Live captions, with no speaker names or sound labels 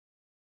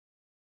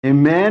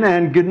Amen,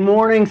 and good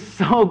morning.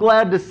 So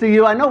glad to see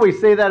you. I know we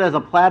say that as a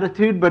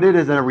platitude, but it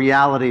is a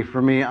reality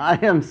for me. I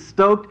am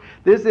stoked.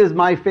 This is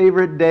my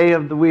favorite day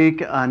of the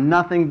week.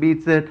 Nothing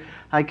beats it.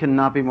 I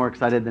cannot be more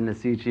excited than to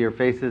see each of your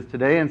faces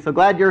today, and so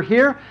glad you're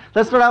here.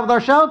 Let's start out with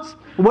our shouts.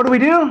 What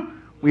do?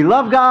 We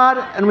love God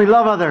and we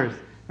love others.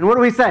 And what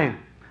do we say?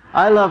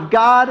 I love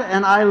God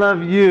and I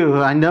love you.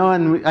 I know,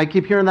 and I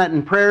keep hearing that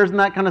in prayers and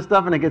that kind of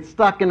stuff, and it gets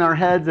stuck in our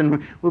heads,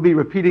 and we'll be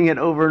repeating it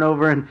over and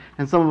over, and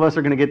some of us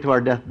are going to get to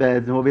our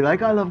deathbeds, and we'll be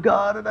like, I love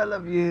God and I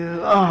love you.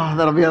 Oh,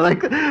 that'll be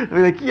like,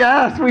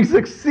 yes, we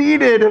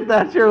succeeded, if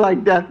that's your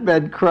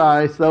deathbed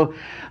cry. So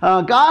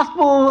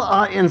gospel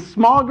in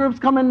small groups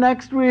coming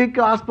next week,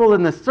 gospel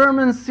in the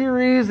sermon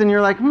series, and you're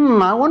like,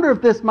 I wonder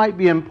if this might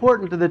be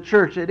important to the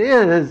church. It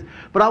is,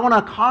 but I want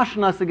to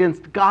caution us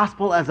against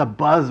gospel as a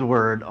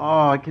buzzword.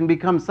 Oh, it can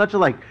become such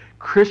a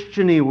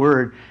Christian-y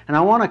word, and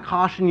I want to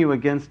caution you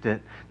against it.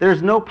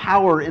 There's no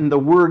power in the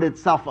word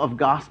itself of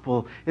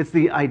gospel. It's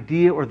the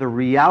idea or the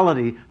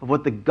reality of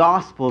what the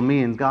gospel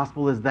means.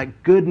 Gospel is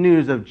that good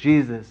news of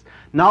Jesus,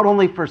 not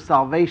only for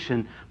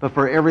salvation, but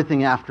for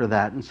everything after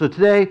that. And so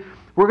today,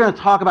 we're going to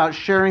talk about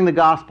sharing the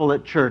gospel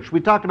at church. We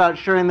talked about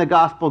sharing the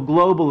gospel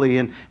globally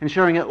and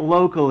sharing it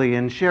locally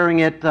and sharing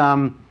it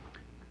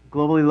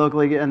globally,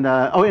 locally, and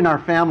in our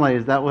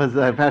families. That was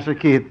Pastor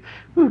Keith.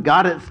 Who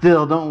got it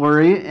still, don't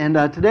worry. And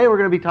today we're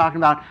going to be talking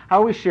about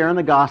how we share in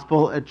the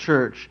gospel at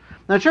church.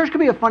 Now, church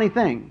can be a funny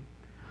thing.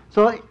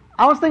 So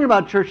I was thinking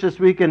about church this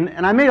week, and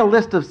I made a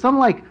list of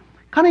some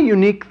kind of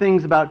unique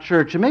things about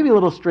church, and maybe a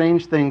little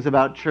strange things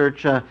about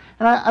church. And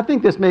I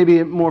think this may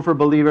be more for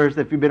believers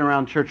if you've been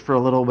around church for a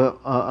little bit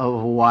of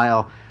a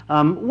while.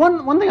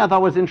 One thing I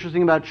thought was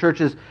interesting about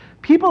church is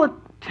people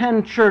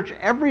attend church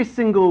every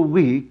single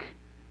week,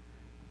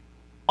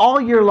 all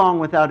year long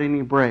without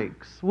any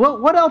breaks.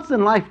 What else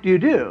in life do?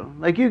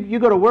 You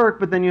go to work,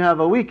 but then you have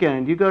a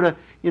weekend. You go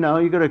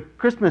to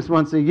Christmas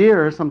once a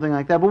year or something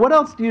like that. But what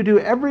else do you do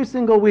every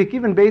single week?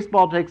 Even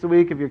baseball takes a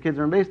week if your kids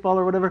are in baseball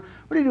or whatever.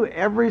 What do you do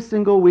every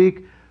single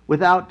week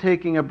without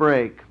taking a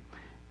break?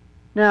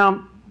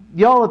 Now,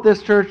 y'all at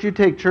this church, you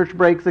take church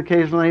breaks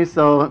occasionally,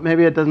 so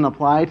maybe it doesn't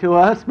apply to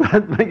us.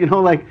 But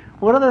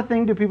what other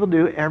thing do people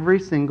do every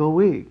single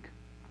week?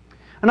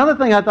 Another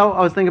thing I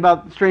was thinking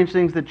about, strange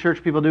things that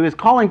church people do, is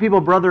calling people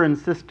brother and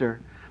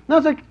sister. Now,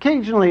 it's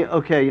occasionally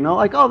okay,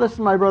 this is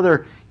my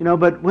brother,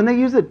 but when they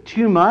use it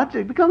too much,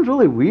 it becomes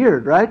really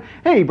weird, right?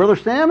 Hey, brother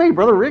Sam, hey,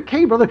 brother Rick,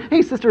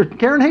 hey, sister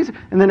Karen, hey,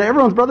 and then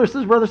everyone's brother,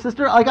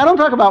 sister. I don't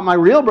talk about my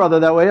real brother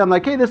that way. I'm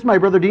like, hey, this is my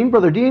brother Dean,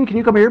 can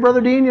you come here, brother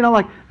Dean?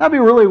 That'd be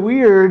really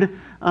weird.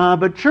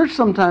 But church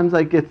sometimes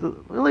gets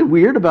really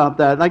weird about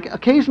that.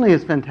 Occasionally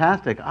it's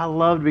fantastic. I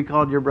love to be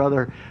called your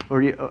brother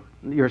or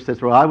your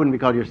sister. Well, I wouldn't be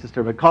called your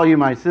sister, but call you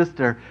my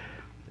sister.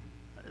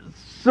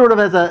 Sort of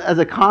as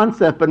a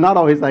concept, but not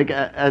always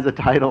as a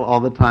title all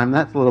the time.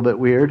 That's a little bit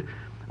weird.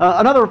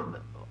 A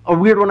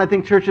weird one I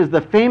think church is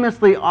the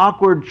famously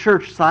awkward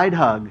church side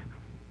hug.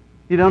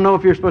 You don't know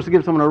if you're supposed to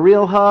give someone a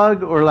real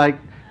hug or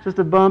just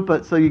a bump,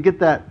 but so you get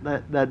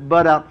that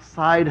butt out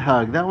side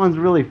hug. That one's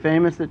really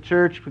famous at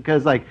church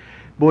because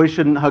boys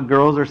shouldn't hug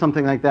girls or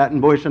something like that,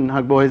 and boys shouldn't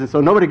hug boys, and so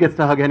nobody gets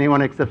to hug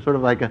anyone except sort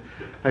of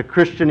a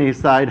Christian-y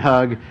side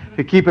hug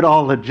to keep it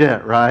all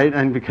legit, right?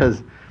 And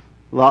because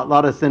a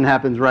lot of sin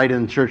happens right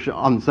in church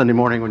on Sunday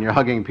morning when you're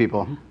hugging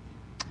people.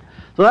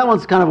 So that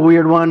one's kind of a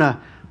weird one.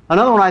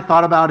 Another one I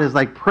thought about is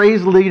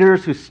praise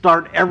leaders who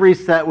start every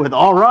set with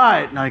 "all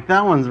right."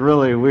 That one's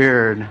really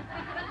weird.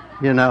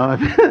 Don't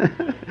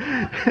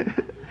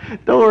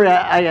worry,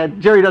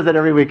 Jerry does that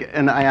every week,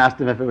 and I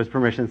asked him if it was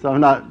permission, so I'm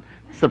not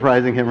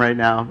surprising him right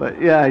now.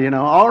 But yeah,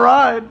 all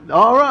right,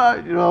 all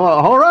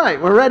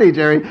right, we're ready,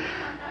 Jerry.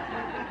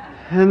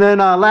 And then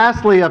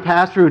lastly, a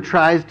pastor who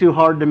tries too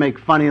hard to make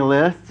funny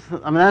lists.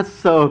 That's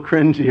so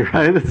cringy,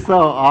 right? It's so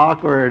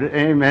awkward.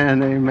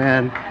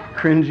 Amen.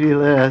 Cringy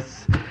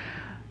lists.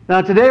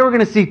 Now today we're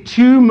going to see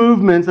two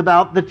movements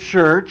about the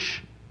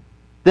church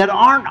that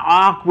aren't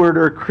awkward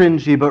or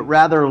cringy, but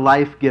rather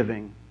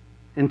life-giving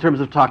in terms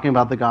of talking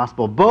about the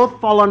gospel. Both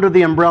fall under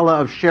the umbrella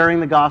of sharing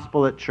the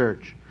gospel at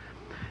church,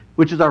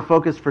 which is our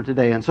focus for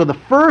today. And so the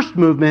first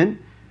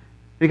movement,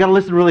 you got to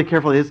listen really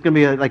carefully. It's going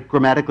to be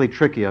grammatically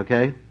tricky,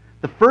 okay?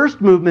 The first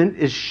movement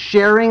is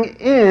sharing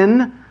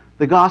in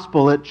the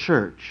gospel at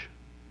church.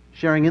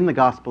 Sharing in the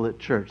gospel at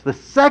church. The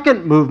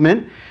second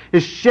movement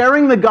is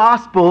sharing the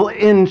gospel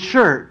in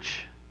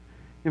church.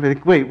 You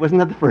think, wait, wasn't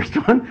that the first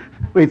one?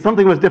 Wait,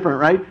 something was different,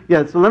 right?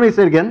 Yeah, so let me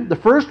say it again. The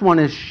first one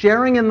is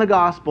sharing in the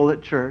gospel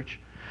at church.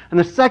 And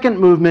the second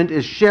movement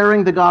is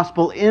sharing the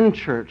gospel in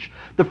church.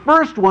 The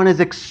first one is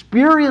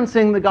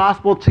experiencing the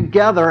gospel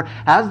together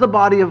as the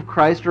body of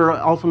Christ, or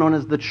also known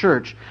as the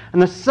church.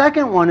 And the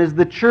second one is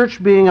the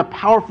church being a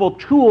powerful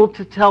tool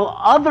to tell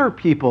other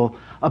people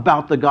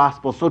about the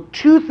gospel. So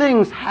two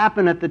things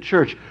happen at the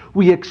church.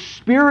 We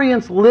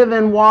experience, live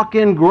in, walk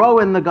in, grow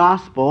in the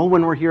gospel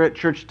when we're here at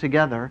church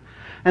together.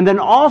 And then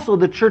also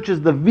the church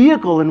is the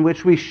vehicle in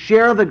which we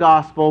share the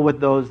gospel with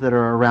those that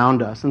are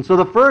around us. And so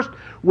the first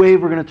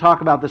wave we're going to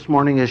talk about this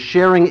morning is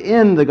sharing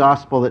in the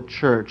gospel at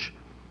church.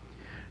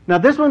 Now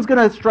this one's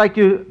going to strike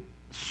you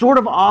sort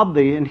of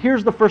oddly, and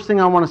here's the first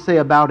thing I want to say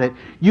about it.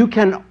 You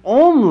can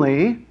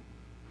only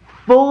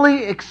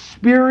fully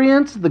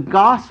experience the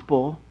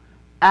gospel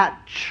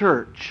at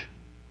church.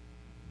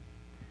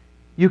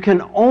 You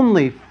can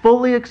only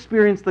fully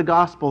experience the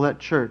gospel at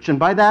church. And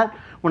by that,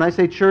 when I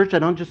say church, I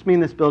don't just mean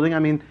this building, I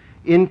mean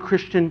in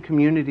Christian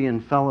community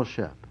and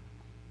fellowship.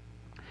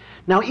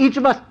 Now, each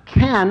of us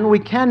we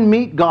can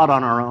meet God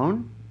on our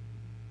own,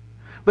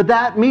 but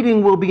that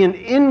meeting will be an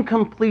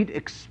incomplete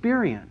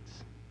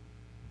experience.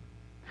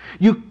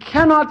 You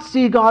cannot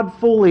see God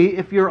fully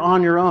if you're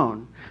on your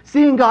own.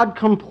 Seeing God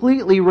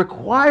completely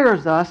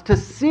requires us to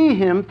see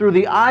Him through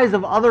the eyes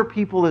of other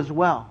people as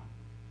well.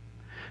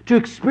 To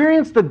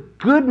experience the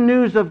good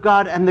news of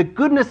God and the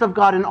goodness of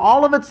God in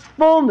all of its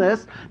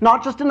fullness,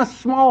 not just in a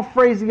small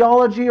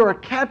phraseology or a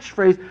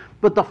catchphrase,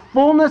 but the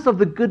fullness of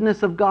the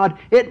goodness of God,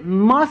 it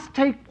must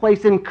take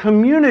place in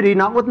community,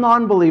 not with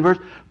non-believers,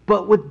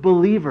 but with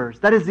believers.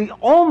 That is the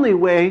only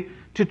way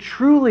to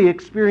truly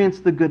experience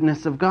the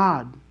goodness of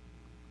God.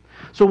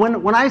 So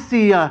when I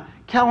see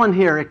Kellen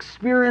here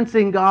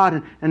experiencing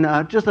God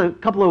and just a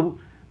couple of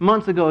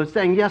months ago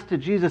saying yes to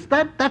Jesus,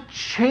 that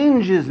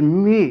changes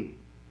me.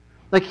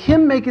 Like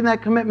him making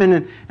that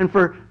commitment, and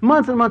for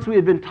months and months we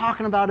had been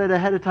talking about it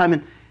ahead of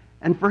time,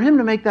 and for him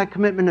to make that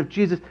commitment of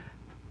Jesus,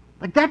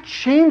 like that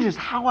changes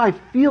how I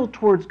feel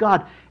towards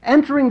God.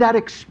 Entering that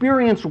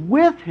experience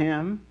with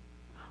Him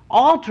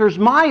alters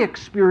my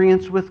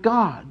experience with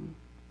God.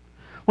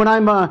 When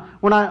I'm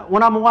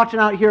watching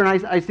out here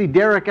and I see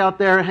Derek out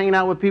there hanging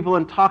out with people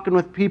and talking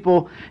with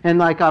people, and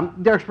like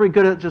Derek's pretty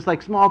good at just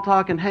like small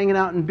talk and hanging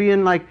out and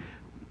being like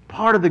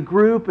part of the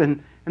group,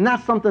 and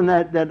that's something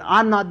that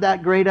I'm not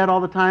that great at all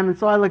the time. And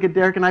so I look at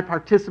Derek and I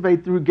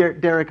participate through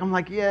Derek. I'm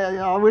like,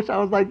 yeah, I wish I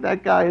was like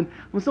that guy. And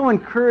I'm so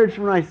encouraged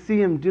when I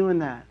see him doing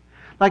that.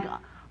 Like,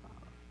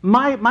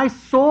 my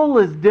soul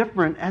is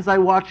different as I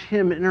watch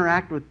him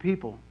interact with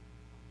people.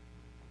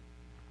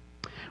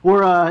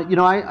 Or,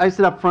 I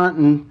sit up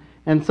front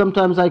and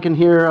sometimes I can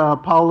hear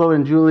Paulo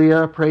and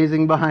Julia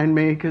praising behind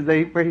me because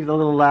they praise a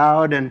little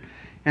loud.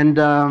 And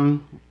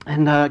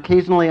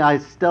occasionally I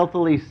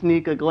stealthily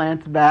sneak a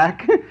glance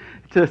back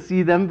to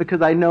see them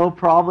because I know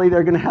probably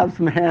they're going to have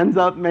some hands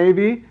up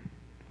maybe.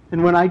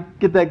 And when I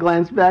get that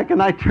glance back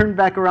and I turn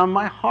back around,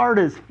 my heart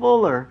is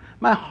fuller.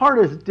 My heart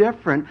is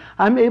different.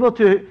 I'm able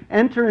to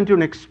enter into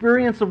an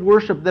experience of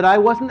worship that I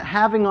wasn't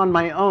having on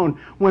my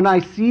own when I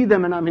see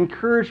them and I'm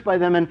encouraged by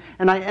them and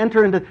I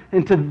enter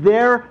into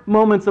their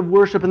moments of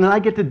worship, and then I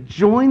get to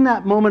join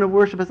that moment of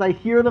worship as I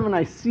hear them and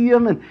I see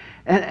them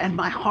and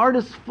my heart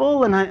is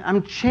full and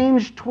I'm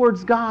changed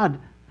towards God.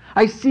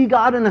 I see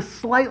God in a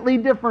slightly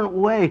different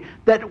way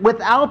that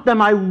without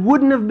them I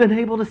wouldn't have been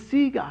able to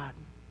see God.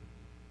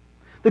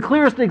 The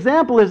clearest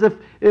example is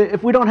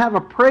if we don't have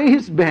a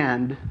praise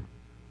band.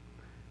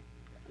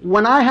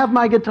 When I have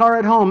my guitar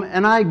at home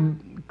and I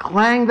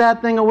clang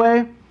that thing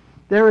away,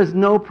 there is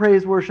no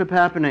praise worship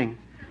happening.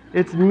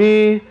 It's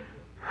me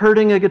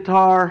hurting a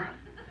guitar,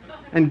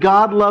 and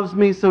God loves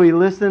me so He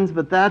listens,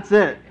 but that's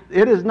it.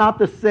 It is not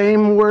the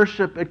same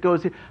worship. It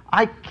goes here.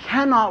 I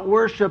cannot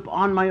worship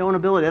on my own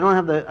ability. I don't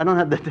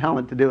have the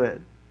talent to do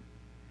it.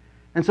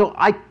 And so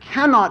I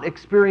cannot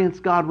experience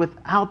God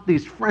without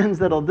these friends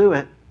that'll do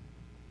it.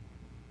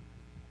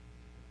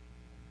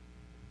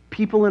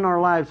 People in our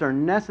lives are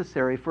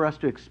necessary for us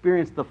to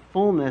experience the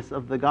fullness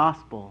of the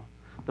gospel,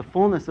 the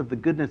fullness of the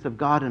goodness of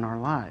God in our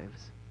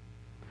lives.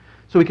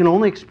 So we can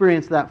only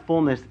experience that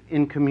fullness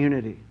in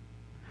community.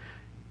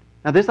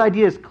 Now this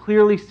idea is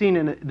clearly seen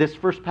in this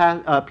first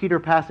Peter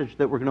passage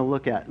that we're going to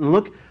look at. And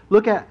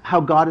look at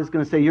how God is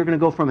going to say you're going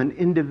to go from an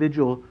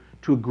individual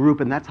to a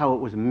group, and that's how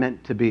it was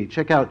meant to be.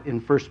 Check out in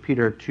 1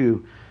 Peter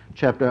 2,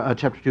 chapter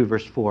 2,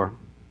 verse 4.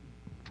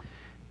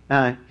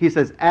 He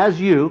says,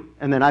 as you,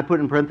 and then I put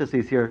in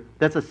parentheses here,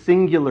 that's a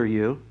singular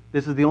you.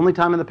 This is the only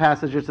time in the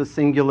passage it's a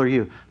singular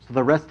you. So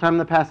the rest of the time in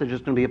the passage is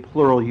going to be a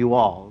plural you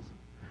alls.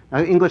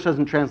 Now English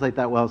doesn't translate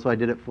that well, so I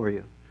did it for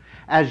you.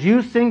 As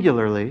you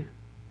singularly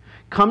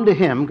come to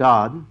Him,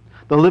 God,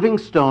 the living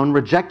stone,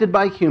 rejected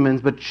by humans,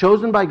 but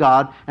chosen by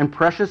God and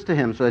precious to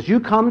Him. So as you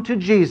come to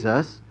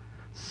Jesus,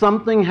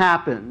 something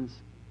happens.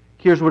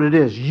 Here's what it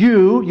is.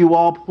 You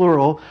all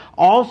plural,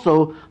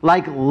 also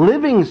like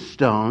living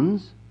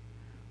stones,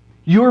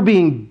 you are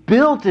being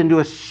built into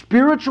a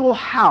spiritual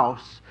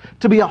house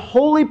to be a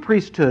holy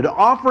priesthood,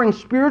 offering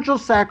spiritual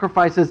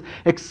sacrifices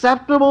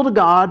acceptable to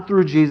God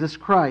through Jesus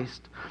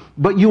Christ.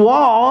 But you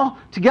all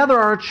together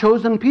are a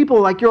chosen people,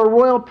 like you're a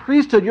royal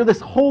priesthood. You're this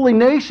holy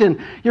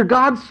nation. You're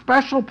God's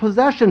special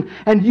possession.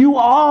 And you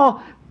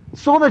all,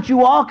 so that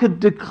you all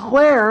could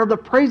declare the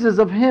praises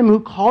of Him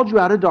who called you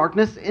out of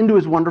darkness into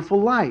His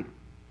wonderful light.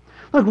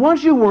 Look,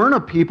 once you weren't a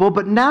people,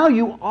 but now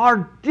you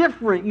are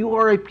different. You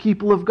are a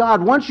people of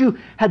God. Once you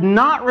had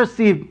not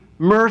received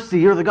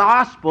mercy or the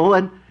gospel,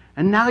 and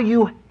now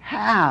you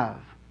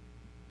have.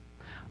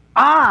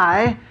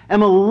 I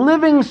am a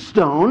living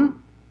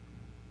stone,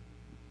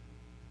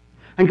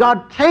 and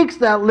God takes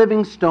that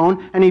living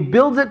stone and He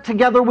builds it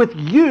together with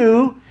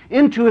you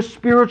into a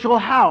spiritual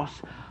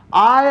house.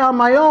 I, on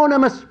my own,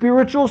 am a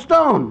spiritual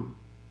stone.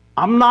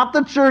 I'm not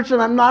the church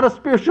and I'm not a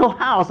spiritual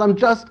house. I'm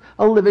just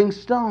a living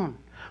stone.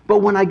 But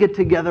when I get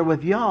together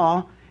with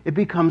y'all, it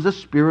becomes a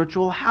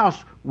spiritual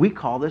house. We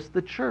call this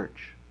the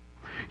church.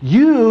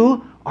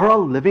 You are a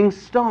living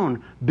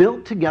stone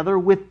built together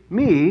with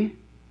me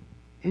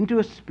into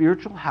a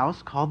spiritual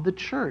house called the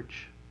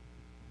church.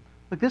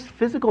 Look, this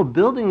physical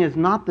building is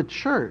not the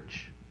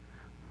church.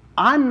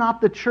 I'm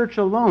not the church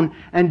alone,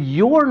 and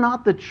you're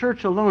not the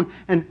church alone.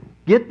 And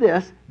get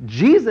this,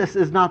 Jesus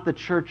is not the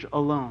church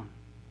alone.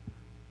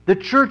 The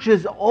church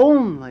is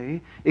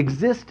only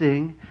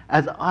existing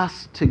as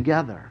us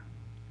together.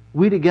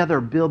 We together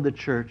build the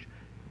church.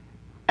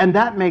 And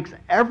that makes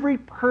every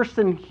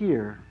person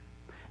here,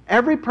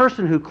 every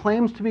person who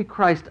claims to be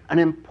Christ, an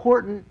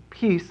important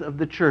piece of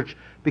the church,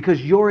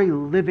 because you're a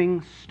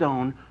living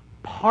stone,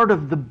 part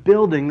of the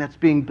building that's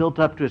being built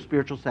up to a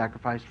spiritual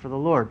sacrifice for the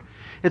Lord.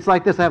 It's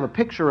like this. I have a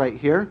picture right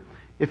here.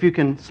 If you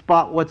can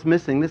spot what's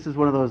missing, this is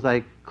one of those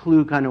like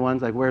clue kind of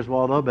ones, like Where's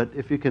Waldo? But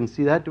if you can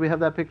see that, do we have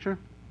that picture?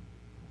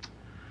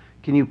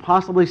 Can you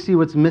possibly see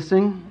what's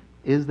missing?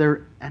 Is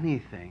there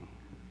anything?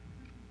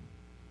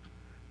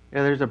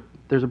 Yeah,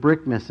 there's a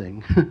brick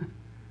missing.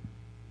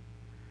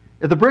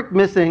 If the brick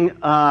missing,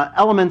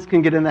 elements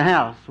can get in the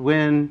house.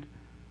 Wind,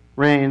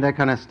 rain, that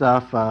kind of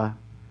stuff.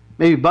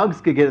 Maybe bugs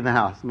could get in the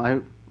house. My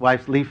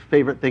wife's least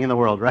favorite thing in the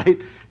world, right?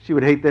 She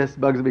would hate this.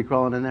 Bugs would be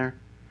crawling in there.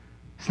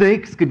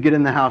 Snakes could get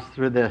in the house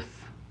through this.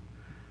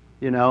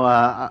 You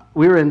know,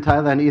 we were in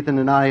Thailand, Ethan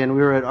and I, and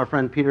we were at our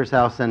friend Peter's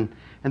house, and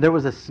there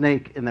was a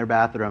snake in their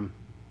bathroom.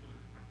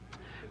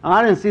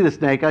 I didn't see the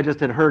snake. I just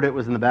had heard it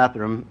was in the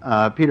bathroom.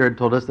 Peter had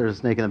told us there's a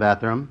snake in the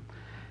bathroom.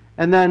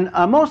 And then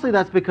mostly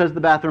that's because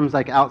the bathroom's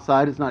like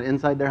outside. It's not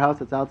inside their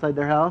house. It's outside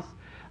their house.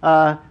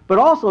 But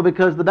also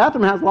because the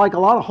bathroom has like a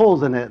lot of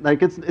holes in it.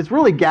 Like it's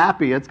really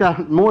gappy. It's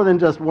got more than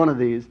just one of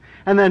these.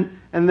 And then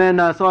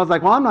so I was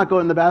like, well, I'm not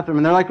going in the bathroom.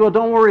 And they're like, well,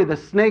 don't worry. The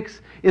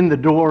snake's in the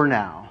door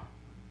now.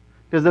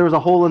 Because there was a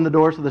hole in the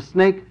door. So the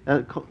snake,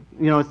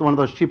 it's one of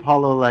those cheap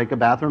hollow like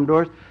bathroom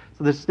doors.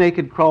 So the snake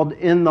had crawled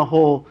in the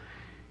hole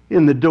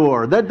in the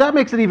door. That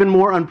makes it even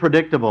more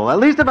unpredictable. At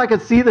least if I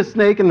could see the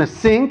snake in the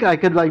sink, I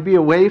could like be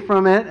away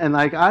from it and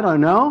like, I don't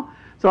know.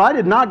 So I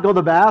did not go to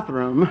the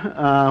bathroom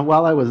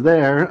while I was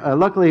there.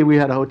 Luckily, we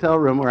had a hotel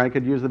room where I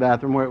could use the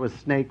bathroom where it was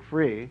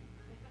snake-free.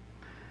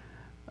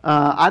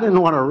 I didn't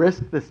want to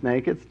risk the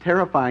snake. It's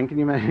terrifying. Can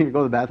you imagine you go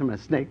to the bathroom and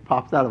a snake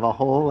pops out of a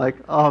hole? Like,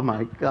 oh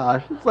my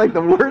gosh. It's like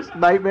the worst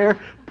nightmare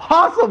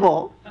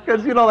possible.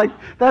 Because,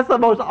 that's the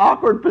most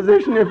awkward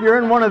position if you're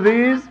in one of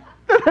these.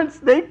 That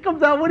snake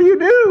comes out, what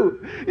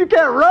do? You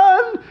can't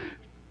run.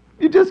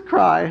 You just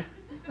cry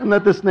and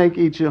let the snake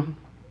eat you.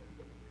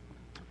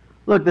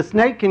 Look, the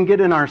snake can get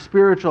in our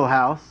spiritual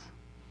house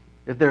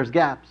if there's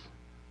gaps.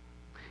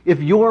 If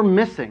you're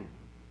missing.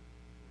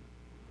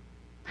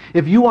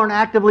 If you aren't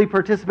actively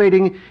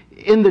participating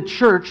in the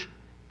church,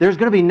 there's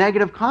going to be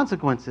negative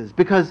consequences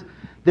because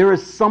there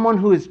is someone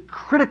who is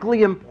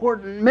critically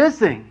important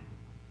missing.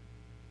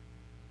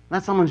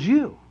 That someone's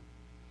you.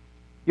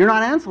 You're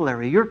not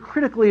ancillary. You're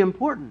critically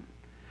important.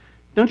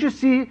 Don't you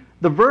see?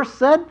 The verse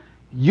said,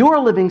 you're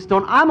a living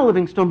stone, I'm a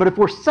living stone, but if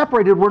we're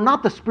separated, we're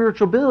not the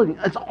spiritual building.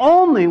 It's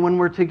only when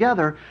we're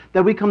together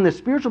that we become this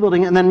spiritual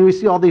building, and then we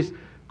see all these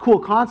cool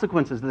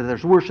consequences. That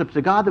there's worship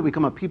to God, that we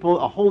become a people,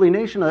 a holy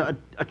nation,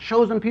 a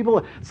chosen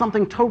people,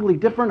 something totally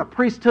different, a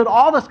priesthood.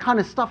 All this kind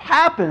of stuff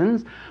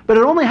happens, but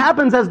it only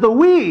happens as the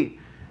we.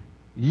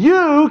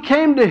 You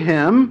came to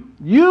Him,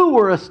 you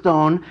were a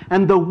stone,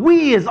 and the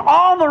we is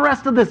all the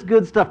rest of this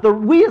good stuff. The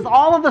we is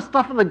all of the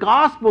stuff of the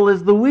gospel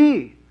is the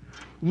we.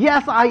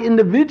 Yes, I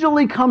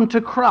individually come to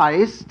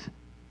Christ,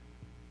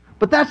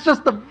 but that's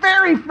just the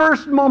very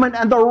first moment,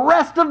 and the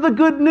rest of the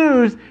good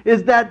news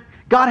is that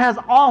God has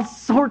all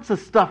sorts of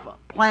stuff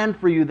planned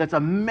for you that's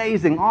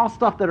amazing, all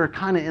stuff that are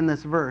kind of in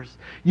this verse.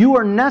 You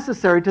are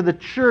necessary to the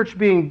church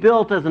being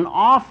built as an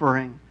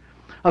offering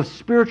of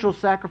spiritual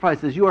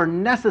sacrifices. You are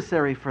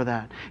necessary for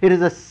that. It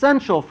is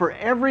essential for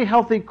every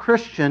healthy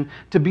Christian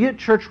to be at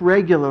church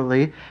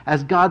regularly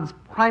as God's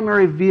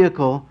primary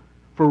vehicle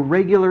for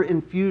regular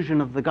infusion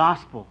of the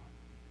gospel.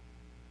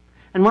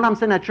 And when I'm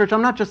saying at church,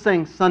 I'm not just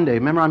saying Sunday.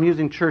 Remember, I'm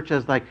using church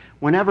as like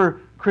whenever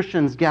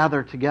Christians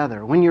gather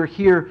together. When you're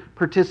here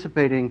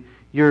participating,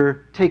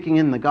 you're taking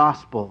in the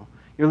gospel.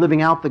 You're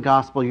living out the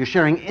gospel. You're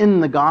sharing in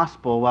the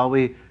gospel while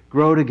we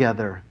grow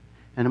together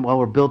and while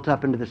we're built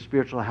up into the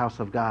spiritual house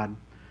of God.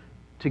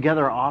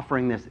 Together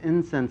offering this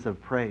incense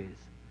of praise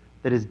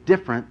that is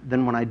different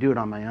than when I do it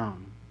on my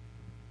own.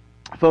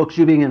 Folks,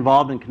 you being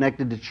involved and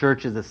connected to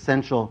church is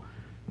essential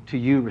to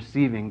you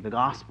receiving the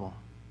gospel.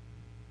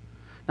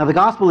 Now, the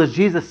gospel is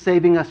Jesus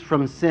saving us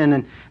from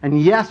sin,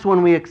 and yes,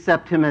 when we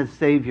accept Him as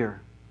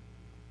Savior,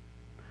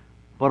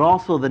 but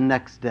also the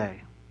next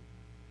day.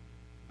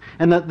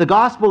 And the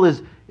gospel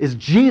is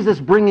Jesus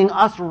bringing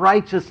us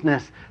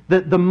righteousness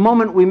the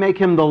moment we make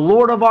Him the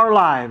Lord of our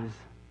lives,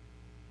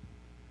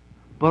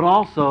 but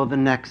also the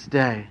next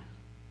day.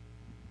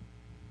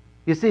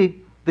 You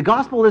see, the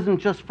gospel isn't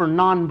just for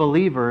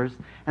non-believers,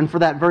 and for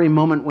that very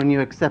moment when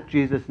you accept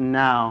Jesus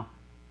now,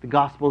 the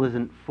gospel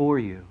isn't for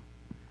you.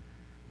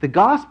 The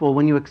gospel,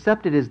 when you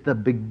accept it, is the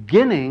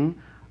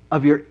beginning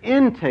of your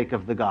intake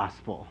of the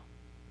gospel.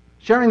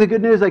 Sharing the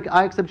good news, like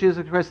I accept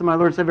Jesus Christ as my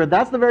Lord and Savior,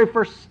 that's the very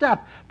first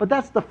step, but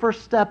that's the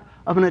first step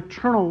of an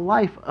eternal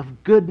life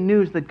of good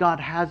news that God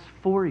has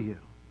for you.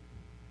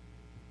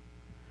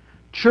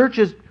 Church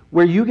is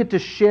where you get to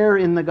share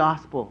in the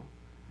gospel.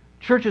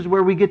 Church is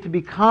where we get to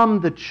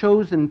become the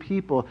chosen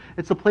people.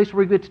 It's a place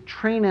where we get to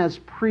train as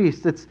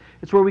priests. It's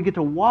where we get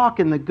to walk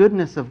in the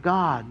goodness of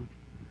God.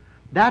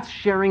 That's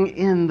sharing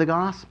in the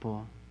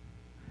gospel.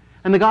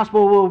 And the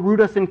gospel will root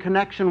us in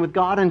connection with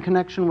God and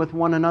connection with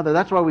one another.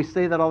 That's why we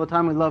say that all the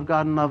time. We love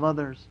God and love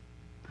others.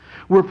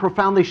 We're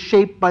profoundly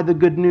shaped by the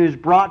good news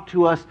brought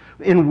to us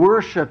in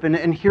worship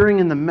and hearing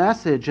in the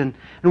message. And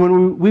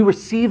when we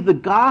receive the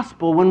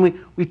gospel,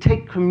 when we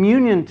take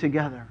communion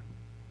together.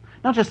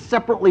 Not just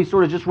separately,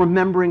 sort of just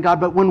remembering God,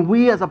 but when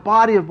we as a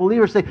body of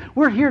believers say,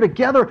 we're here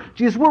together,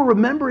 Jesus, we're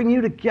remembering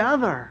you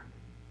together.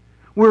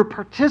 We're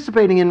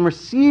participating in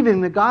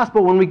receiving the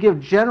gospel when we give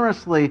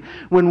generously,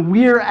 when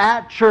we're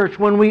at church,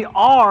 when we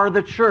are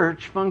the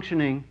church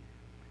functioning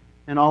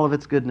in all of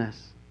its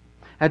goodness.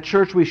 At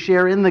church, we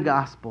share in the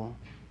gospel.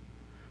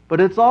 But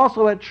it's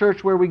also at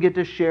church where we get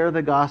to share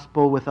the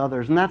gospel with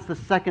others. And that's the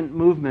second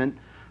movement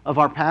of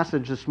our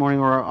passage this morning,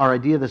 or our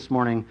idea this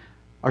morning.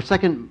 Our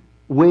second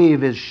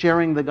wave is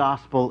sharing the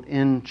gospel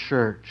in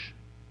church.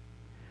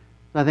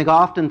 I think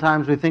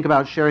oftentimes we think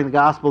about sharing the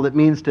gospel, it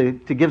means to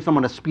give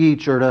someone a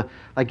speech or to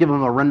give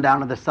them a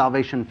rundown of the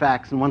salvation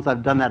facts. And once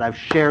I've done that, I've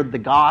shared the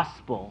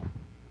gospel.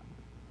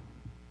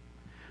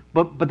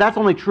 But that's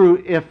only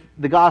true if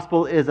the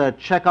gospel is a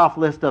checkoff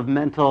list of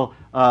mental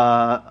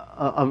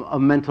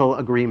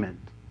agreement.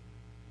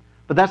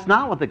 But that's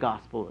not what the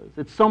gospel is.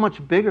 It's so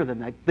much bigger than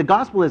that. The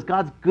gospel is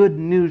God's good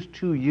news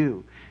to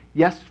you.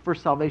 Yes, for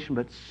salvation,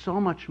 but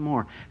so much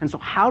more. And so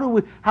how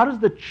does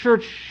the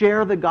church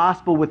share the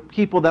gospel with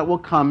people that will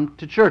come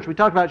to church? We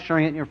talked about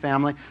sharing it in your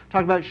family. We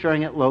talked about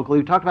sharing it locally.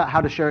 We talked about how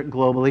to share it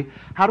globally.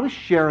 How do we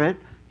share it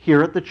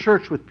here at the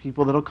church with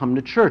people that will come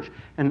to church?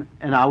 And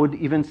I would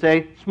even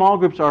say small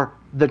groups are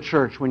the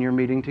church when you're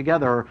meeting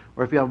together.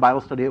 Or if you have a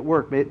Bible study at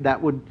work, that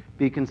would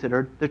be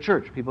considered the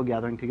church, people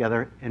gathering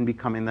together and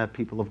becoming the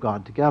people of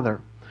God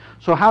together.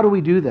 So how do we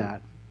do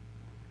that?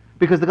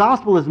 Because the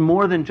gospel is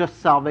more than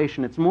just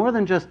salvation. It's more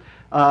than just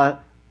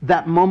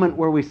that moment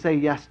where we say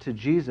yes to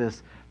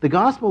Jesus. The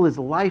gospel is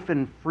life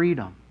and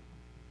freedom.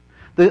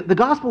 The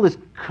gospel is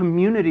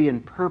community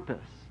and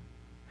purpose.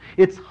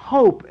 It's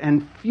hope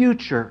and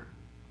future.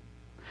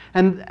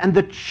 And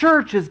the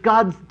church is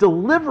God's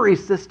delivery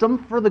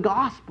system for the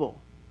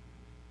gospel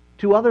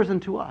to others and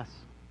to us.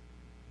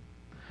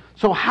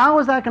 So how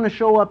is that going to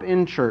show up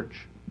in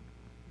church?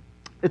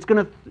 It's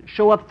going to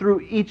show up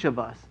through each of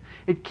us.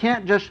 It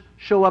can't just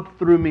show up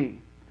through me.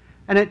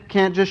 And it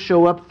can't just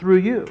show up through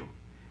you.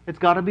 It's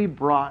got to be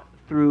brought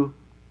through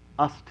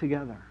us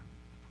together.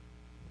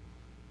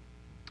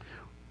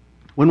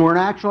 When we're in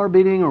actual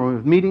meeting or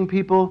we're meeting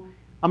people,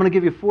 I'm going to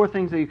give you 4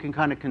 things that you can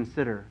kind of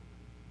consider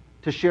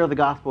to share the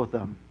gospel with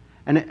them.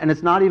 And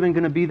it's not even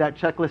going to be that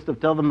checklist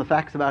of tell them the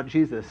facts about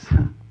Jesus.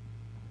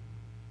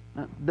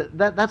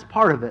 That's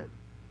part of it.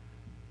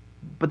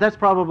 But that's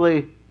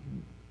probably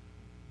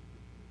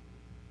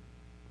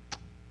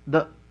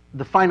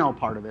the final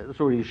part of it. That's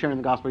where you're sharing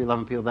the gospel, you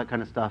love people, that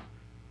kind of stuff.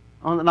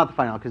 Oh, not the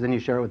final, because then you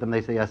share it with them,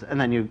 they say yes,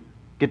 and then you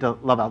get to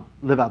live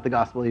out the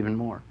gospel even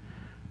more.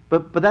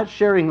 But that's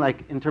sharing,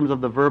 like, in terms of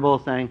the verbal,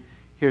 saying,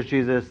 here's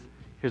Jesus,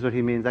 here's what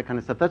he means, that kind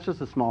of stuff. That's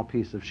just a small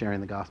piece of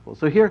sharing the gospel.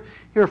 So here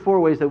are 4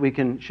 ways that we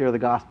can share the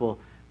gospel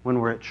when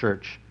we're at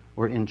church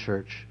or in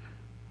church.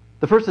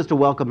 The first is to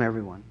welcome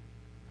everyone.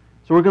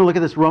 So we're going to look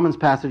at this Romans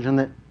passage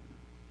and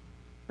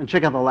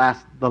check out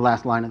the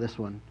last line of this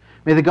one.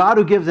 May the God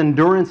who gives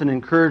endurance and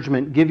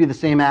encouragement give you the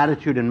same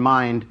attitude and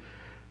mind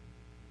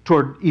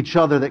toward each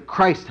other that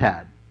Christ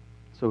had.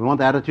 So we want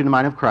the attitude and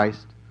mind of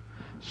Christ.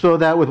 So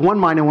that with one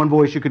mind and one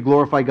voice you could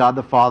glorify God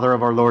the Father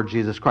of our Lord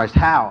Jesus Christ.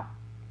 How?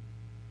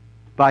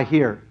 By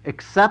here,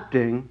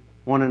 accepting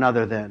one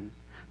another then.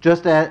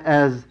 Just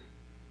as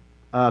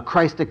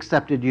Christ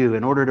accepted you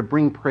in order to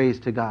bring praise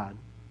to God.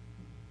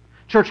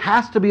 Church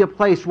has to be a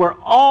place where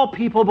all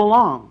people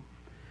belong.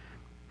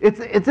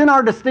 It's in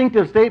our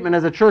distinctive statement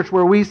as a church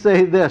where we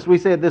say it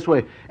this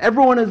way.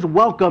 Everyone is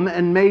welcome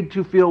and made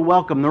to feel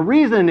welcome. The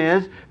reason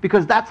is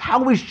because that's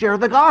how we share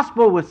the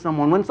gospel with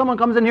someone. When someone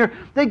comes in here,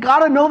 they got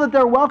to know that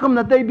they're welcome,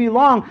 that they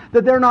belong,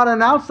 that they're not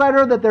an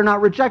outsider, that they're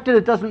not rejected.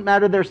 It doesn't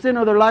matter their sin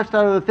or their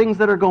lifestyle or the things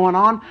that are going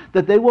on,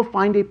 that they will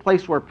find a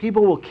place where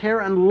people will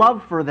care and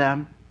love for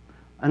them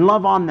and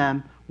love on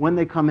them when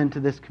they come into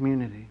this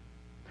community.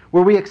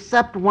 Where we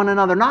accept one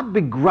another, not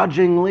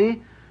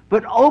begrudgingly,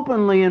 but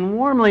openly and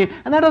warmly.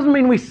 And that doesn't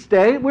mean we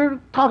stay. We're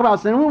talking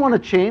about sin. We want to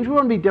change. We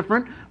want to be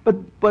different.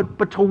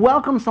 But to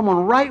welcome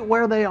someone right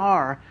where they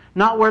are,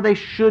 not where they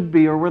should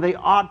be or where they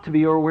ought to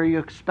be or where you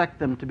expect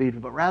them to be,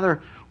 but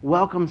rather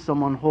welcome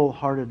someone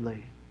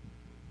wholeheartedly.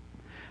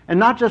 And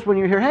not just when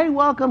you're here, hey,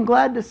 welcome,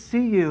 glad to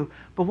see you.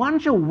 But why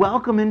don't you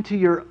welcome into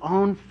your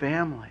own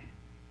family?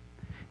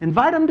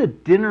 Invite them to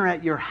dinner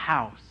at your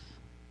house.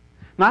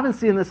 And I've been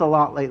seeing this a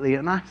lot lately,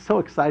 and I'm so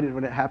excited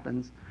when it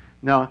happens.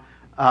 No,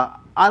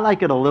 I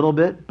like it a little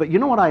bit, but you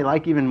know what I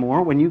like even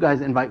more? When you guys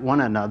invite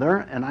one another,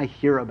 and I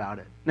hear about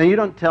it. Now, you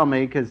don't tell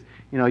me because,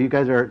 you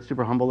guys are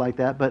super humble like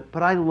that, but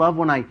I love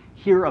when I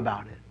hear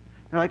about it.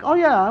 They're like, oh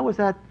yeah, I was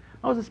at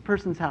this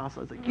person's house.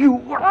 I was like, you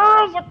were?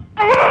 I was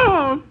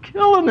like,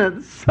 killing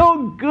it.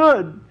 So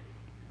good.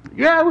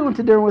 Yeah, we went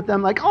to dinner with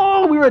them. Like,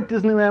 oh, we were at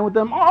Disneyland with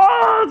them.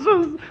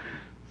 Oh,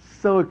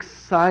 so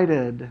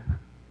excited.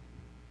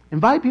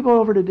 Invite people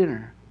over to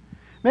dinner.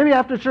 Maybe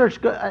after church,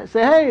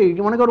 say, hey,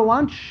 you want to go to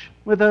lunch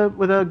with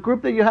a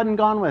group that you hadn't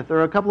gone with,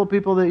 or a couple of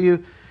people that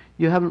you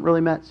haven't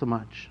really met so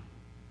much.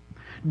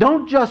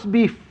 Don't just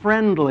be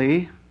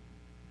friendly.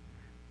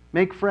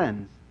 Make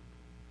friends.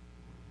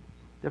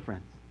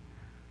 Difference.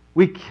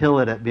 We kill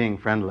it at being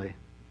friendly.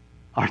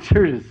 Our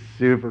church is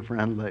super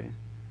friendly.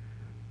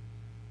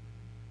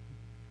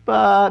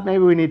 But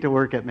maybe we need to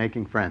work at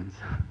making friends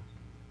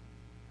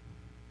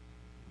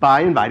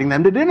by inviting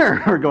them to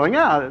dinner or going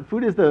out.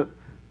 Food is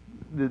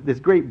this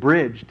great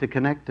bridge to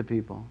connect to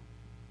people.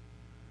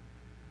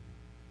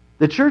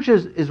 The church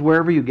is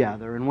wherever you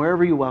gather and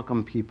wherever you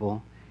welcome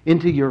people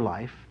into your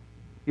life,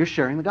 you're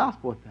sharing the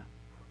gospel with them.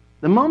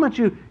 The moment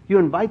you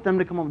invite them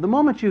to come over, the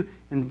moment you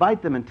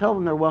invite them and tell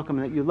them they're welcome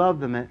and that you love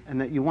them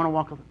and that you want to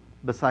walk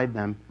beside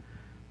them,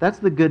 that's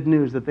the good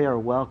news that they are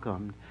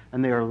welcomed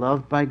and they are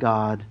loved by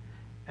God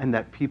and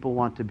that people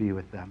want to be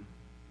with them.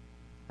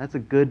 That's the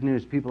good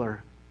news people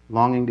are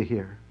longing to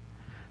hear.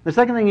 The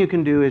second thing you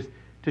can do is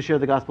to share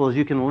the gospel is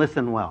you can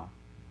listen well.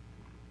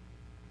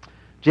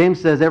 James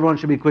says everyone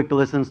should be quick to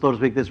listen, slow to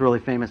speak. This really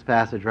famous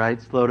passage,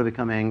 right? Slow to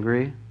become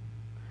angry.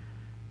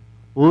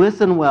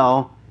 Listen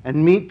well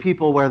and meet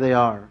people where they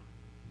are.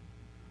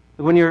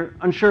 When you're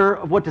unsure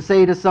of what to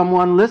say to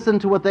someone, listen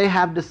to what they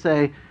have to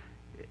say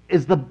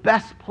is the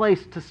best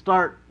place to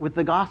start with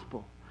the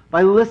gospel,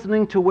 by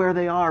listening to where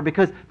they are,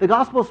 because the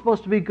gospel is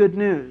supposed to be good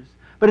news.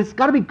 But it's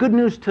got to be good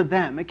news to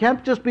them. It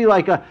can't just be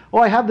like,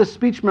 I have this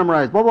speech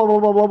memorized, blah, blah, blah,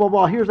 blah, blah, blah,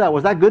 blah. Here's that.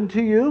 Was that good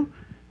to you?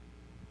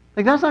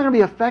 Like, that's not going to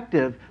be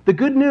effective. The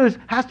good news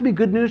has to be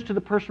good news to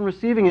the person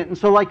receiving it. And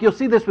so, like, you'll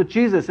see this with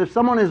Jesus. If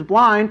someone is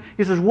blind,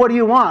 he says, what do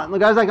you want? And the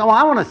guy's like,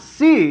 I want to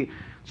see.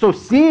 So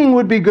seeing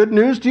would be good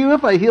news to you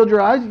if I healed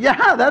your eyes?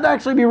 Yeah, that'd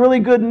actually be really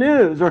good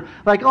news. Or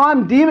like,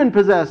 I'm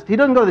demon-possessed. He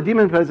doesn't go to the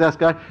demon-possessed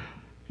guy.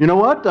 You know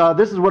what?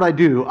 This is what I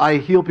do. I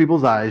heal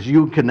people's eyes.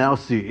 You can now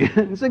see.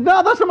 It's like,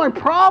 no, that's not my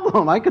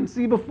problem. I could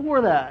see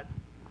before that.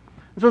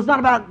 And so it's not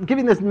about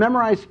giving this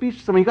memorized speech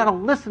to someone. You've got to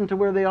listen to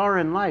where they are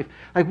in life.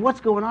 Like, what's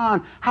going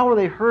on? How are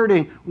they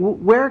hurting?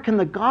 Where can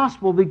the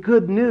gospel be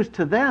good news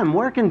to them?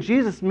 Where can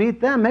Jesus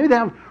meet them? Maybe they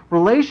have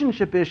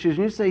relationship issues.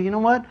 And you say, you know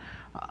what?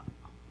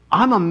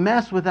 I'm a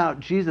mess without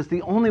Jesus.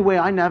 The only way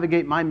I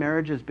navigate my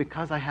marriage is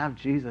because I have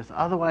Jesus.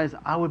 Otherwise,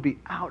 I would be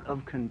out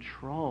of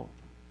control.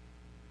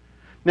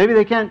 Maybe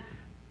they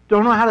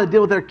don't know how to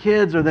deal with their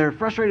kids, or they're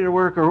frustrated at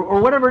work, or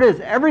whatever it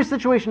is. Every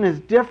situation is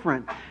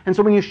different. And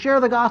so when you share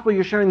the gospel,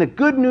 you're sharing the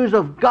good news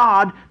of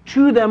God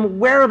to them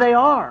where they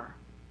are.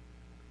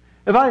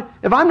 If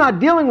I'm not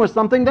dealing with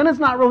something, then it's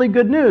not really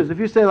good news. If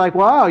you say like,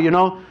 wow,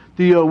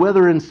 the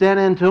weather in San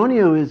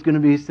Antonio is going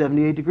to be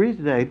 78 degrees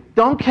today.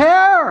 Don't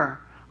care.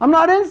 I'm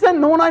not in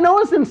no one I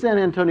know is in San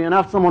Antonio.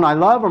 Enough someone I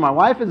love or my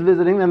wife is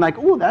visiting, then like,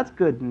 oh, that's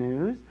good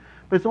news.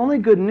 But it's only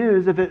good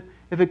news if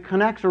it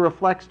connects or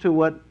reflects to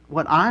what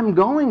I'm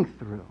going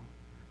through.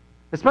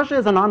 Especially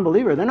as a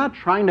non-believer. They're not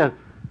trying to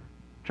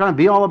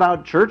be all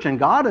about church and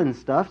God and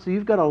stuff, so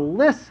you've got to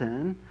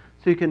listen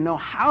so you can know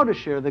how to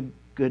share the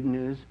good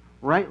news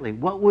rightly.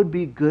 What would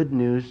be good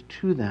news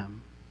to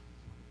them?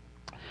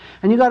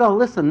 And you got to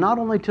listen not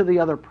only to the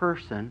other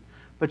person,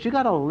 but you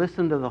got to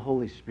listen to the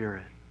Holy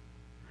Spirit.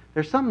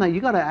 There's something that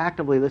you got to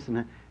actively listen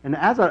to. And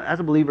as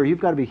a believer,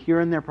 you've got to be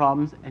hearing their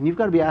problems, and you've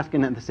got to be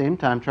asking at the same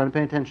time, trying to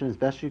pay attention as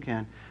best you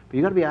can. But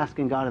you've got to be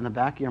asking God in the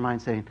back of your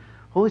mind, saying,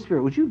 Holy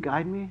Spirit, would you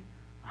guide me?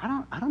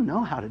 I don't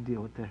know how to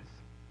deal with this.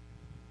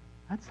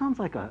 That sounds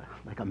like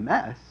a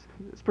mess.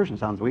 This person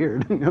sounds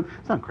weird.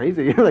 Sounds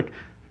crazy. You're like,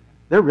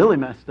 they're really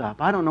messed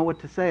up. I don't know what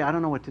to say. I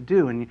don't know what to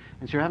do. And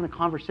so you're having a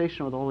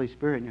conversation with the Holy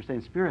Spirit, and you're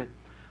saying, Spirit,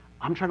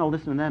 I'm trying to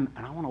listen to them,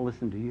 and I want to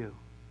listen to you.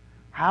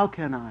 How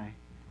can I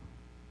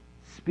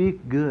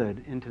speak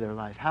good into their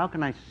life? How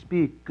can I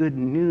speak good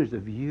news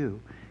of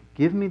you?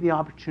 Give me the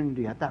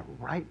opportunity at that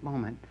right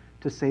moment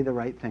to say the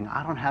right thing.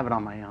 I don't have it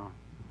on my own.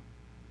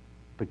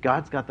 But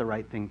God's got the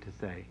right thing to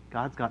say.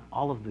 God's got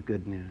all of the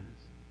good news.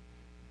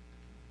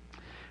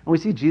 And we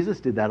see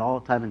Jesus did that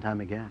all time and time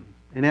again.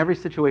 In every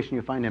situation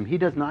you find him, he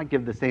does not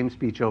give the same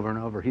speech over and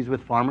over. He's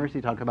with farmers,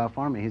 he talks about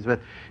farming. He's with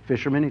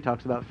fishermen, he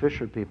talks about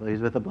fisher people. He's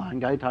with a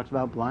blind guy, he talks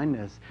about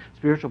blindness,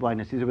 spiritual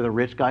blindness. He's with a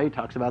rich guy, he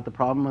talks about the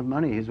problem of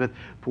money. He's with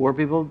poor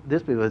people,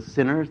 this people. With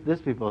sinners,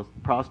 this people.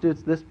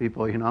 Prostitutes, this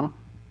people,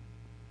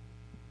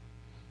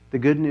 The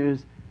good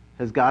news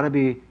has got to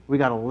be, we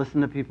got to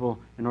listen to people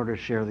in order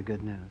to share the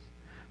good news.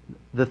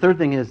 The third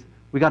thing is,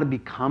 we got to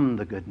become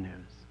the good news.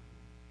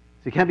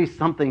 So it can't be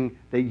something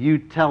that you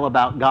tell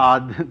about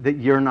God that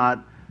you're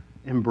not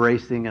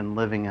embracing and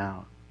living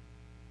out.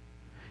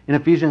 In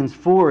Ephesians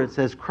 4, it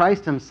says,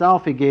 Christ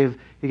himself, he gave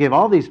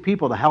all these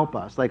people to help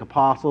us, like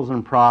apostles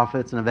and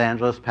prophets and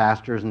evangelists,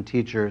 pastors and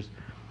teachers.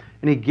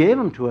 And he gave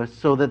them to us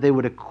so that they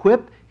would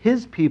equip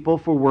his people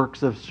for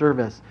works of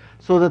service,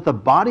 so that the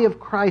body of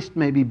Christ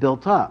may be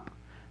built up,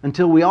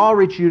 until we all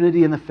reach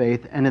unity in the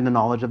faith and in the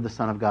knowledge of the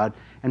Son of God,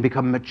 and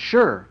become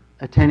mature,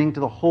 attaining to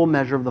the whole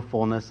measure of the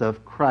fullness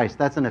of Christ.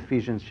 That's in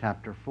Ephesians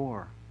chapter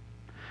 4.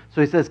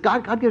 So he says,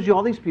 God gives you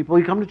all these people.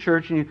 You come to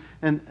church, and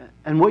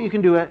what you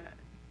can do at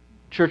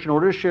church in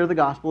order to share the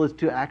gospel is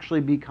to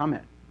actually become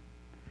it.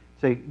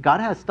 Say,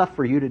 God has stuff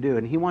for you to do,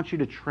 and he wants you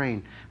to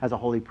train as a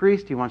holy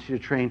priest. He wants you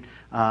to train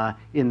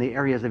in the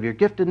areas of your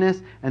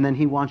giftedness, and then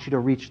he wants you to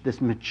reach this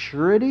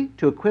maturity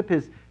to equip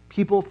his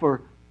people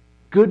for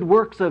good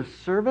works of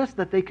service,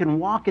 that they can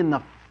walk in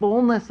the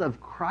fullness of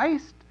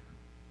Christ.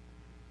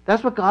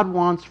 That's what God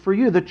wants for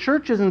you. The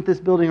church isn't this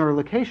building or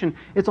location.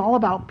 It's all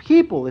about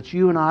people. It's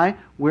you and I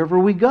wherever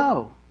we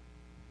go.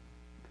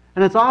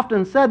 And it's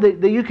often said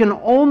that you can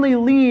only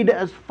lead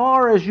as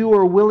far as you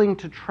are willing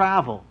to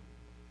travel.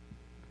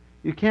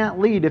 You can't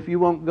lead if you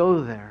won't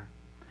go there.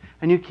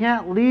 And you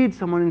can't lead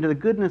someone into the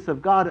goodness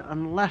of God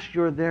unless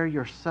you're there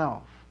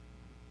yourself.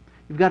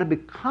 You've got to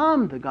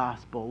become the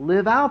gospel,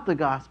 live out the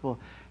gospel,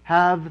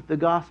 have the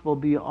gospel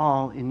be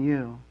all in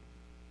you.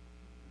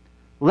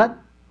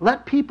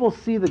 Let people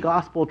see the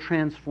gospel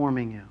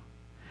transforming you.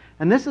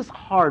 And this is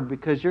hard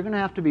because you're going to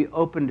have to be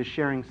open to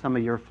sharing some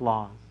of your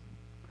flaws.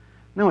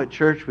 At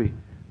church we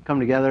come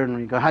together and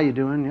we go, how you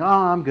doing? Oh,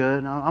 I'm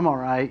good. I'm all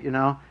right,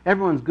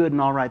 Everyone's good and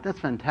all right. That's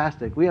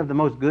fantastic. We have the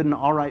most good and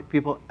all right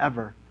people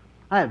ever.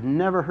 I have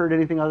never heard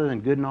anything other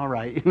than good and all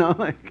right,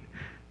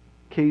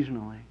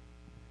 occasionally.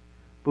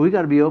 But we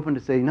got to be open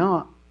to say,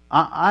 no,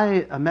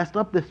 I messed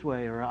up this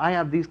way, or I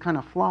have these kind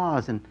of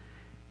flaws, and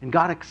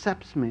God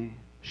accepts me.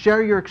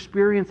 Share your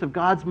experience of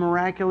God's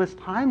miraculous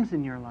times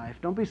in your life.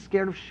 Don't be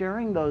scared of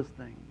sharing those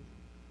things.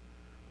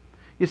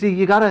 You see,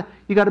 you gotta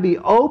be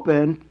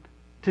open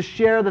to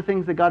share the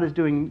things that God is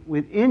doing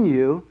within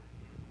you,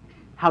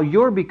 how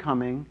you're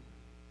becoming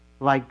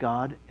like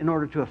God, in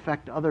order to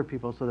affect other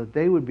people so that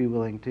they would be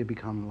willing to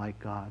become like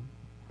God.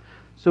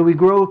 So we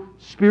grow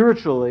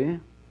spiritually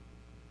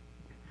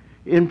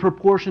in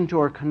proportion to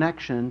our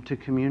connection to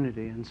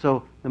community. And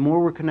so the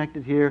more we're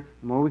connected here,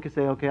 the more we can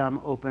say, okay, I'm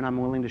open, I'm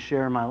willing to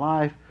share my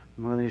life,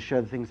 I'm willing to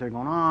share the things that are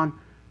going on.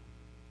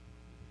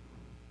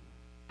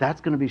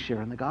 That's going to be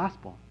sharing the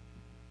gospel.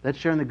 That's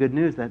sharing the good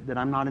news that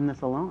I'm not in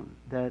this alone,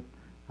 that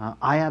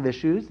I have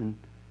issues and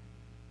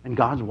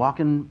God's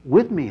walking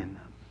with me in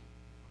them.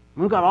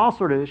 We've got all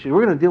sort of issues.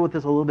 We're going to deal with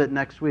this a little bit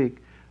next week,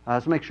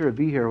 so make sure to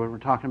be here when we're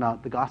talking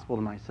about the gospel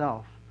to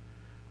myself.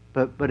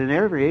 But in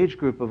every age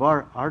group of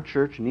our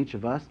church and each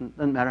of us, it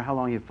doesn't matter how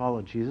long you've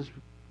followed Jesus,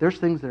 there's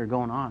things that are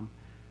going on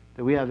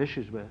that we have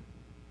issues with.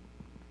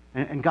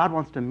 And God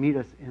wants to meet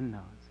us in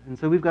those. And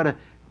so we've got to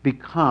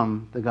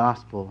become the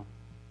gospel.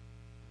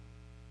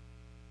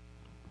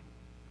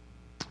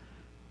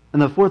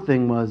 And the fourth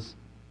thing was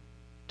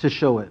to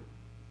show it.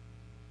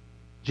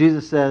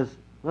 Jesus says,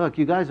 look,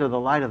 you guys are the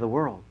light of the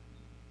world.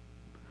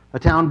 A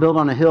town built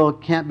on a hill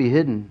can't be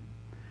hidden.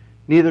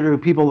 Neither do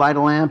people light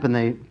a lamp and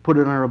they put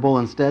it under a bowl.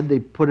 Instead, they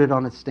put it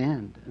on a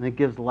stand, and it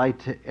gives light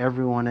to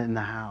everyone in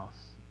the house.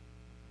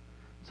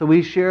 So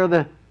we share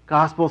the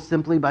gospel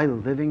simply by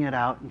living it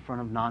out in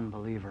front of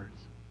non-believers,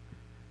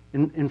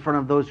 in front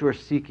of those who are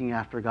seeking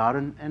after God,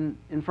 and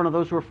in front of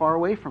those who are far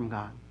away from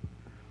God.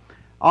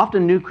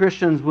 Often new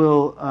Christians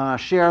will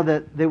share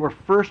that they were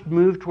first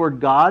moved toward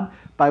God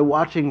by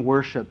watching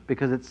worship,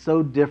 because it's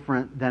so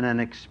different than an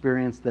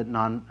experience that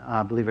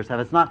non-believers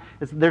have.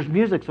 There's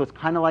music, so it's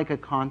kind of like a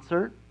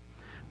concert,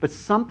 but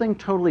something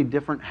totally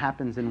different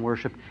happens in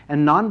worship.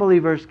 And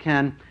non-believers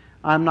can,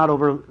 I'm not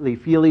overly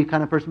feely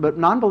kind of person, but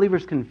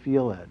non-believers can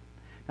feel it.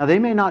 Now, they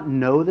may not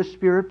know the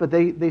Spirit, but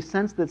they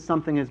sense that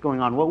something is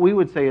going on. What we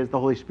would say is the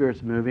Holy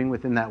Spirit's moving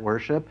within that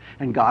worship,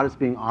 and God is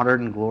being honored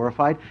and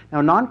glorified.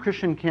 Now, a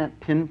non-Christian can't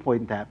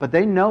pinpoint that, but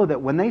they know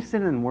that when they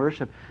sit in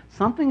worship,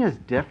 something is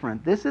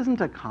different. This isn't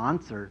a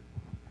concert.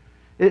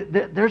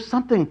 There's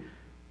something...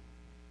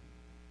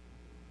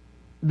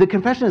 The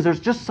confession is there's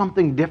just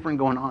something different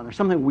going on. There's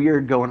something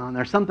weird going on.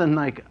 There's something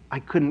like I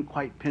couldn't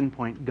quite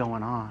pinpoint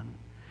going on.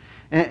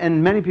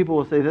 And many people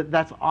will say that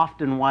that's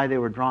often why they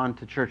were drawn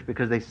to church,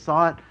 because they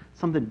saw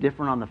something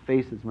different on the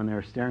faces when they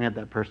were staring at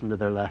that person to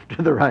their left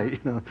or the right.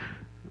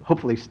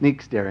 Hopefully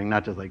sneak staring,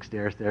 not just like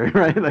stare staring,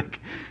 right? Like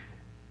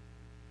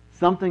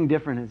something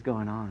different is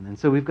going on. And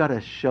so we've got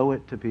to show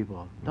it to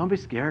people. Don't be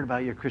scared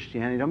about your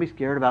Christianity. Don't be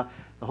scared about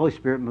the Holy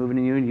Spirit moving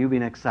in you and you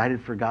being excited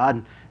for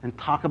God, and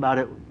talk about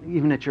it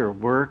even at your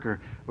work,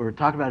 or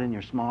talk about it in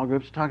your small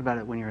groups. Talk about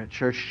it when you're at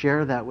church.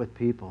 Share that with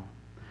people.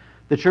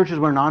 The church is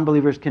where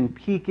non-believers can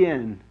peek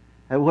in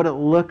at what it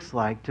looks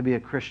like to be a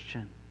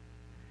Christian.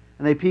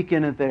 And they peek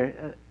in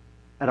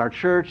at our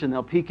church, and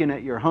they'll peek in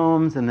at your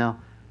homes, and they'll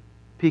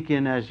peek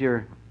in as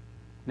you're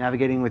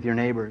navigating with your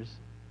neighbors.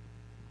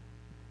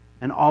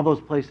 And all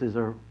those places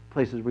are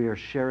places where you're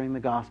sharing the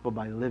gospel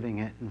by living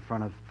it in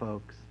front of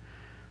folks.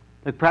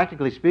 Like,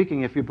 practically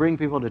speaking, if you bring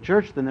people to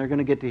church, then they're going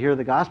to get to hear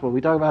the gospel.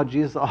 We talk about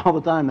Jesus all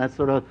the time. That's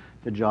sort of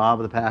the job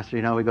of the pastor.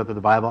 You know, we go through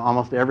the Bible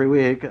almost every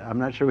week. I'm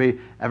not sure we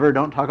ever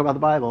don't talk about the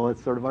Bible.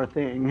 It's sort of our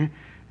thing.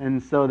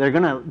 And so they're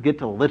going to get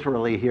to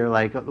literally hear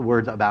like the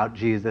words about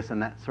Jesus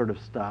and that sort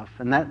of stuff.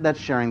 And that's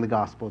sharing the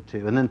gospel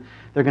too. And then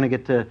they're going to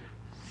get to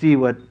see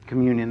what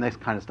communion, this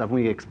kind of stuff.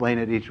 We explain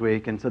it each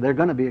week. And so they're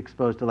going to be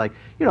exposed to, like,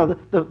 you know,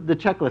 the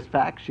checklist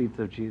fact sheets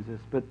of Jesus.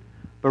 But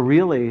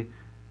really,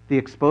 the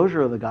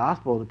exposure of the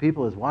gospel to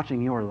people is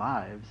watching your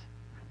lives.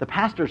 The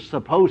pastor's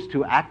supposed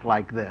to act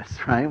like this,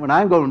 right? When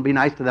I'm going to be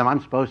nice to them,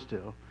 I'm supposed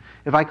to.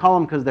 If I call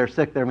them because they're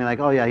sick, they're going to be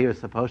like, oh yeah, he was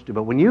supposed to.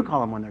 But when you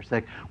call them when they're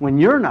sick, when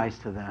you're nice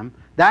to them,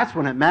 that's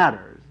when it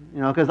matters.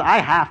 You know, because I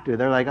have to.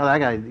 They're like, oh, that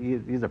guy,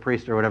 he's a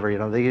priest or whatever, you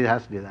know, he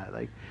has to do that.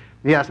 Like,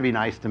 he has to be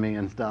nice to me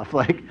and stuff.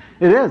 Like,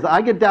 it is.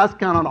 I get desk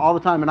count on all the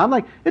time. And I'm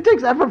like, it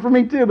takes effort for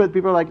me too. But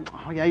people are like,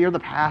 oh yeah, you're the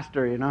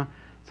pastor, you know.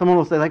 Someone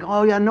will say like,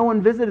 oh yeah, no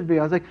one visited me.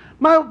 I was like,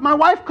 my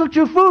wife cooked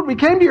you food. We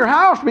came to your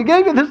house. We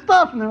gave you this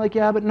stuff. And they're like,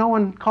 yeah, but no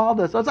one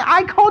called us. I was like,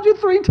 I called you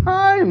 3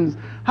 times.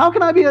 How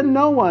can I be a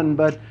no one?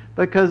 But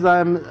because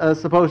I'm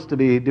supposed to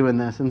be doing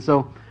this. And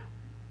so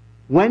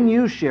when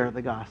you share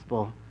the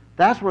gospel,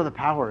 that's where the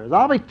power is.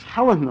 I'll be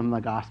telling them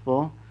the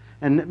gospel.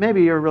 And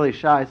maybe you're really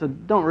shy, so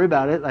don't worry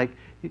about it. Like,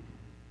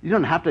 you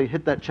don't have to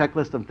hit that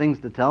checklist of things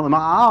to tell them.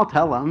 I'll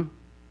tell them.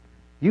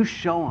 You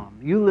show them.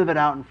 You live it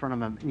out in front of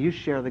them. You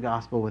share the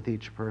gospel with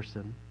each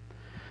person.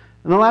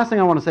 And the last thing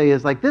I want to say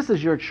is, like, this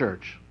is your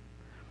church.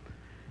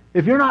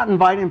 If you're not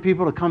inviting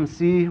people to come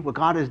see what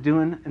God is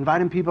doing,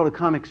 inviting people to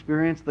come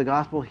experience the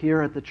gospel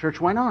here at the church,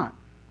 why not?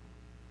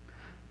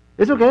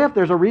 It's okay if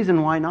there's a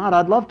reason why not.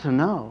 I'd love to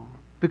know.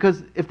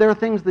 Because if there are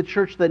things the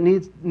church that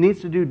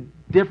needs to do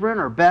different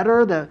or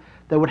better that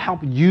would help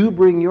you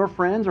bring your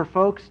friends or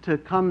folks to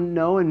come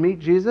know and meet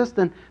Jesus,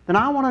 then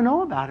I want to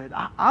know about it.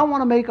 I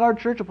want to make our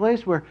church a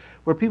place where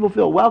people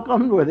feel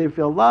welcomed, where they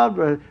feel loved,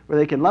 where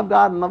they can love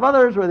God and love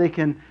others, where they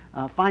can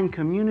find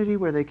community,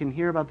 where they can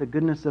hear about the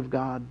goodness of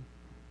God.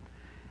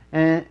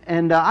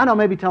 And I know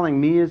maybe telling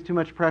me is too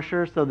much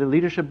pressure, so the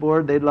leadership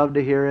board, they'd love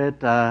to hear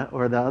it,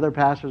 or the other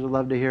pastors would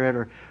love to hear it,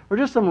 or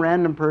just some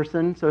random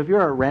person. So if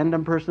you're a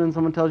random person,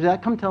 someone tells you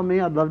that, come tell me,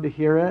 I'd love to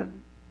hear it.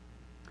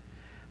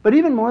 But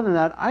even more than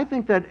that, I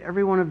think that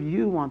every one of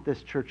you want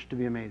this church to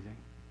be amazing.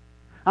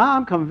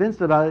 I'm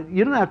convinced about it.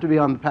 You don't have to be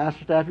on the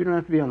pastor staff. You don't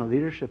have to be on the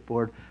leadership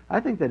board.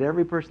 I think that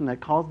every person that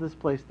calls this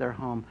place their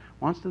home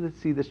wants to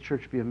see this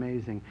church be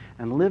amazing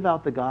and live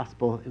out the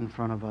gospel in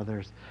front of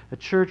others. A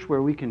church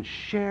where we can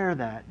share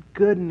that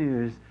good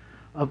news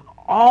of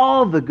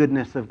all the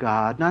goodness of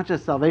God, not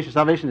just salvation.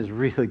 Salvation is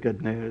really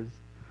good news.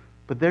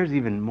 But there's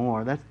even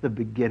more. That's the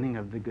beginning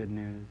of the good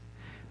news.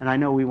 And I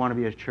know we want to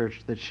be a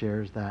church that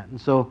shares that. And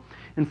so,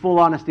 in full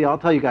honesty, I'll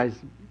tell you guys,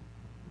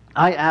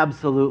 I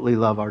absolutely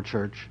love our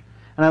church.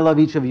 And I love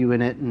each of you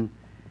in it.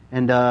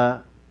 And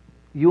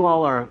you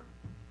all are,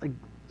 like,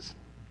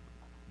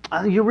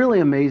 you're really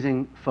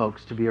amazing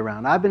folks to be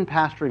around. I've been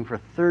pastoring for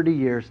 30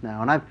 years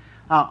now. And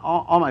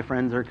all my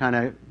friends are kind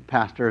of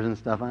pastors and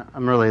stuff.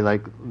 I'm really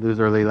like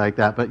loserly like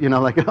that. But, you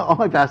know, like all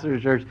my pastors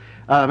at church,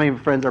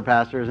 friends are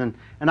pastors.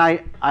 And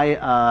I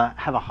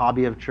have a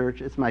hobby of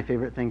church. It's my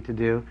favorite thing to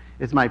do.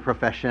 It's my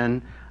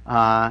profession.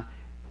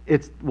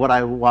 It's what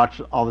I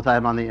watch all the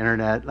time on the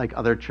internet, like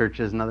other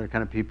churches and other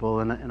kind of people,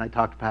 and I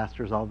talk to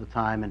pastors all the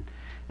time.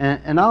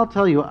 And I'll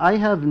tell you,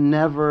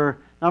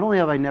 not only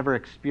have I never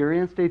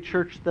experienced a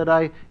church that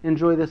I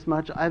enjoy this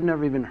much, I've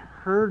never even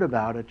heard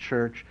about a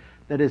church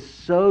that is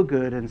so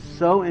good and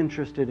so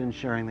interested in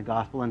sharing the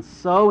gospel and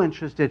so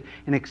interested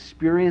in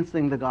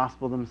experiencing the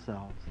gospel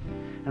themselves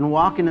and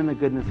walking in the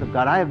goodness of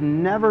God. I have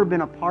never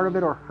been a part of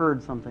it or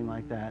heard something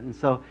like that. And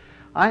so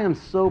I am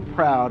so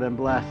proud and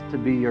blessed to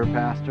be your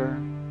pastor,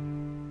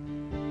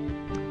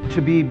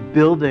 to be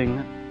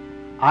building.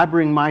 I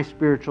bring my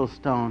spiritual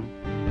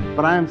stone,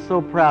 but I am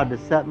so proud to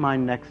set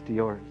mine next to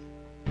yours,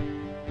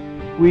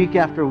 week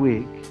after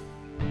week.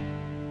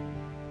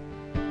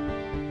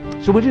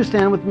 So would you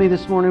stand with me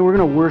this morning? We're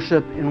going to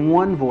worship in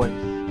one voice,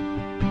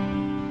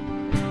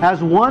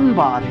 as one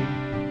body,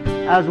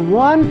 as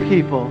one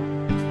people,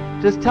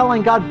 just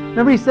telling God.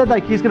 Remember he said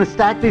like he's going to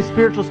stack these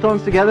spiritual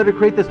stones together to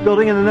create this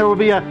building, and then there will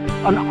be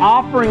an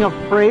offering of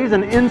praise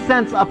and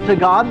incense up to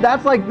God.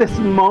 That's like this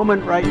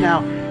moment right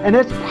now. And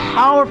it's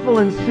powerful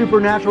and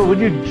supernatural. Would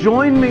you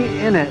join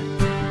me in it?